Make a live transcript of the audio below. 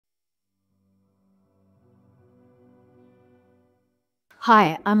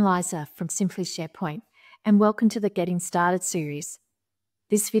Hi, I'm Liza from Simply SharePoint, and welcome to the Getting Started series.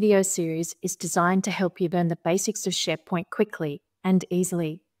 This video series is designed to help you learn the basics of SharePoint quickly and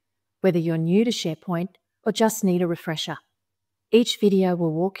easily, whether you're new to SharePoint or just need a refresher. Each video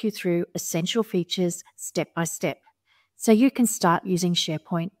will walk you through essential features step by step, so you can start using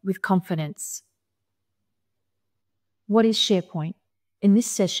SharePoint with confidence. What is SharePoint? In this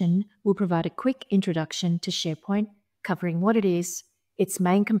session, we'll provide a quick introduction to SharePoint, covering what it is, its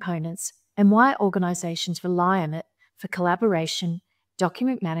main components, and why organizations rely on it for collaboration,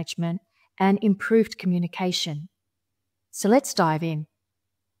 document management, and improved communication. So let's dive in.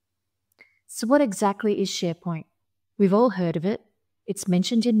 So what exactly is SharePoint? We've all heard of it. It's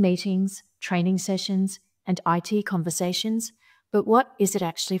mentioned in meetings, training sessions, and IT conversations, but what is it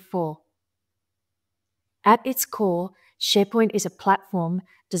actually for? At its core, SharePoint is a platform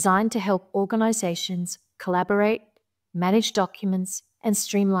designed to help organizations collaborate, manage documents, and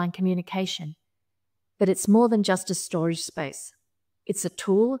streamline communication. But it's more than just a storage space. It's a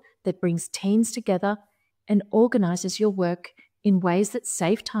tool that brings teams together and organizes your work in ways that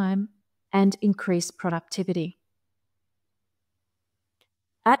save time and increase productivity.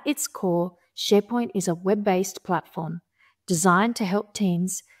 At its core, SharePoint is a web-based platform designed to help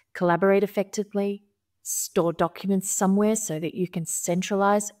teams collaborate effectively, store documents somewhere so that you can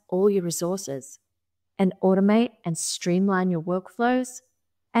centralize all your resources, and automate and streamline your workflows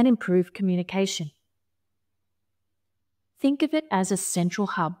and improve communication. Think of it as a central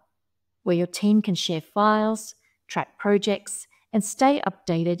hub where your team can share files, track projects, and stay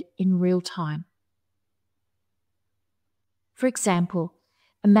updated in real time. For example,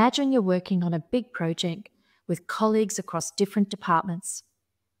 imagine you're working on a big project with colleagues across different departments.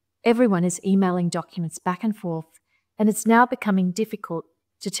 Everyone is emailing documents back and forth, and it's now becoming difficult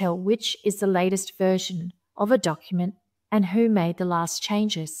to tell which is the latest version of a document and who made the last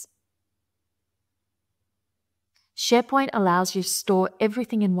changes. SharePoint allows you to store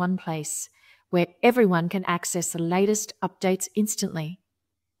everything in one place, where everyone can access the latest updates instantly.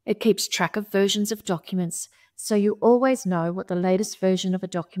 It keeps track of versions of documents, so you always know what the latest version of a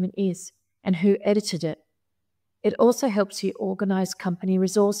document is and who edited it. It also helps you organize company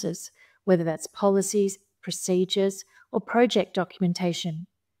resources, whether that's policies, procedures, or project documentation,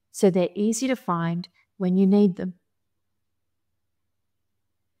 so they're easy to find when you need them.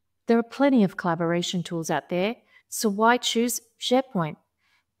 There are plenty of collaboration tools out there, so why choose SharePoint?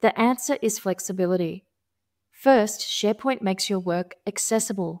 The answer is flexibility. First, SharePoint makes your work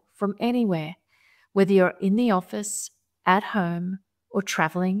accessible from anywhere. Whether you're in the office, at home, or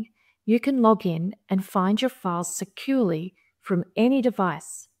traveling, you can log in and find your files securely from any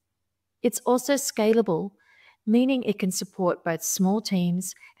device. It's also scalable, meaning it can support both small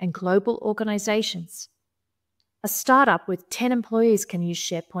teams and global organizations. A startup with 10 employees can use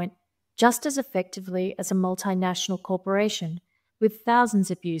SharePoint just as effectively as a multinational corporation with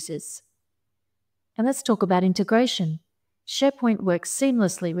thousands of users. And let's talk about integration. SharePoint works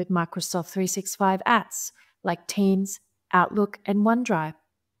seamlessly with Microsoft 365 apps like Teams, Outlook, and OneDrive.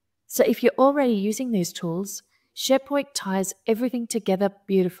 So if you're already using these tools, SharePoint ties everything together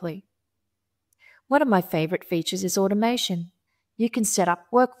beautifully. One of my favorite features is automation. You can set up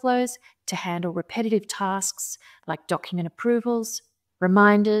workflows to handle repetitive tasks like document approvals,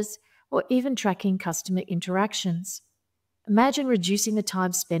 reminders, or even tracking customer interactions. Imagine reducing the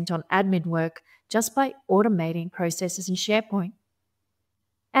time spent on admin work just by automating processes in SharePoint.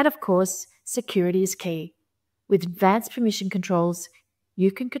 And of course, security is key. With advanced permission controls,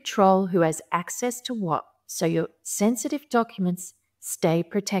 you can control who has access to what, so your sensitive documents stay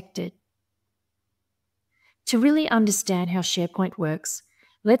protected. To really understand how SharePoint works,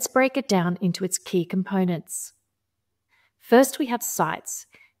 let's break it down into its key components. First, we have sites.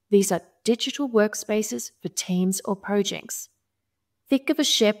 These are digital workspaces for teams or projects. Think of a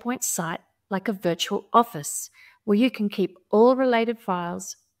SharePoint site like a virtual office where you can keep all related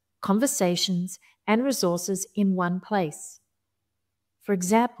files, conversations, and resources in one place. For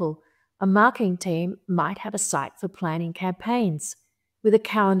example, a marketing team might have a site for planning campaigns with a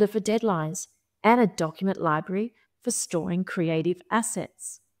calendar for deadlines and a document library for storing creative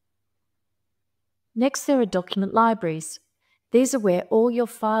assets. Next, there are document libraries. These are where all your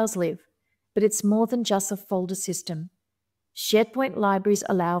files live, but it's more than just a folder system. SharePoint libraries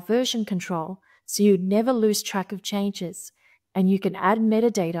allow version control, so you never lose track of changes, and you can add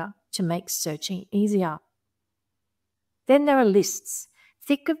metadata to make searching easier. Then there are lists.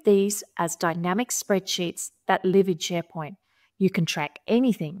 Think of these as dynamic spreadsheets that live in SharePoint. You can track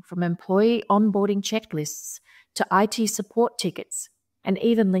anything from employee onboarding checklists to IT support tickets, and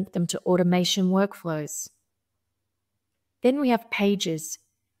even link them to automation workflows. Then we have pages,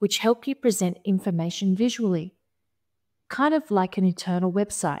 which help you present information visually, kind of like an internal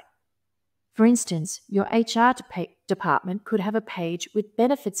website. For instance, your HR department could have a page with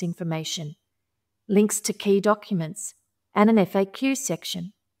benefits information, links to key documents, and an FAQ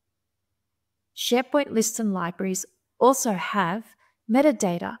section. SharePoint lists and libraries also have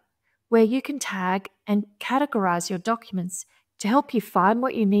metadata, where you can tag and categorize your documents to help you find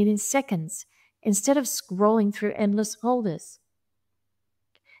what you need in seconds instead of scrolling through endless folders.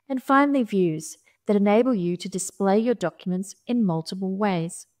 And finally, views that enable you to display your documents in multiple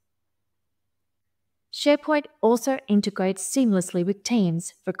ways. SharePoint also integrates seamlessly with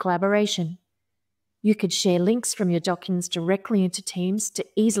Teams for collaboration. You could share links from your documents directly into Teams to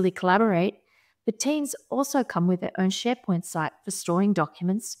easily collaborate, but Teams also come with their own SharePoint site for storing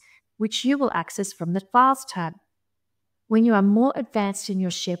documents, which you will access from the Files tab. When you are more advanced in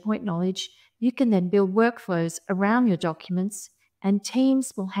your SharePoint knowledge, you can then build workflows around your documents, and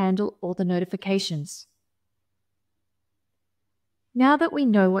Teams will handle all the notifications. Now that we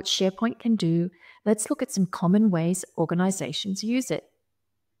know what SharePoint can do, let's look at some common ways organizations use it.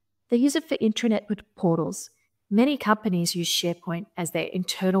 They use it for intranet portals. Many companies use SharePoint as their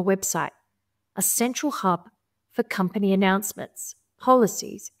internal website, a central hub for company announcements,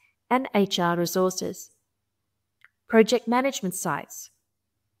 policies, and HR resources. Project management sites.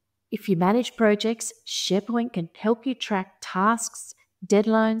 If you manage projects, SharePoint can help you track tasks,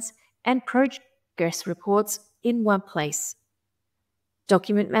 deadlines, and progress reports in one place.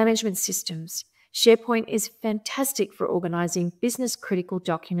 Document management systems. SharePoint is fantastic for organizing business-critical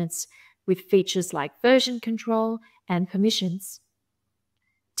documents with features like version control and permissions.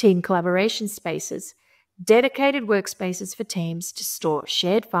 Team collaboration spaces. Dedicated workspaces for teams to store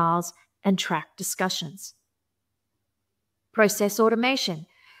shared files and track discussions. Process automation.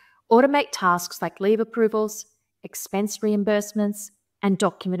 Automate tasks like leave approvals, expense reimbursements, and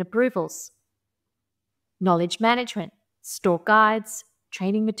document approvals. Knowledge management. Store guides,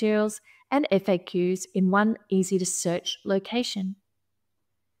 training materials, and FAQs in one easy-to-search location.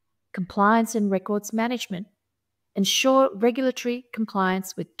 Compliance and records management. Ensure regulatory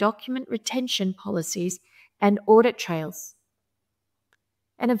compliance with document retention policies and audit trails.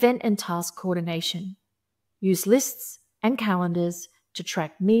 And event and task coordination. Use lists and calendars to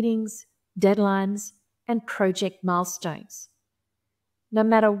track meetings, deadlines, and project milestones. No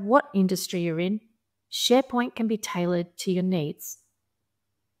matter what industry you're in, SharePoint can be tailored to your needs.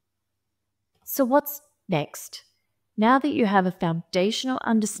 So what's next? Now that you have a foundational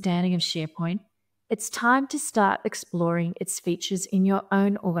understanding of SharePoint, it's time to start exploring its features in your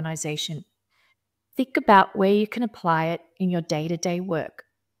own organization. Think about where you can apply it in your day-to-day work.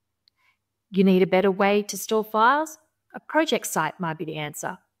 You need a better way to store files? A project site might be the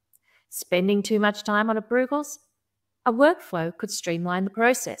answer. Spending too much time on approvals? A workflow could streamline the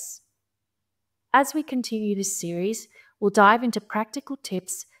process. As we continue this series, we'll dive into practical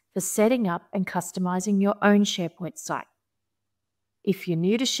tips for setting up and customizing your own SharePoint site. If you're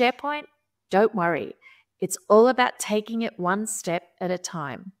new to SharePoint, don't worry. It's all about taking it one step at a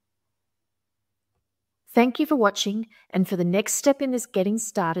time. Thank you for watching, and for the next step in this Getting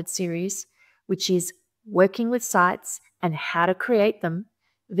Started series, which is working with sites and how to create them,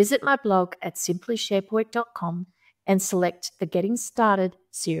 visit my blog at simplysharepoint.com and select the Getting Started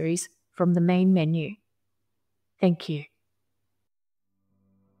series from the main menu. Thank you.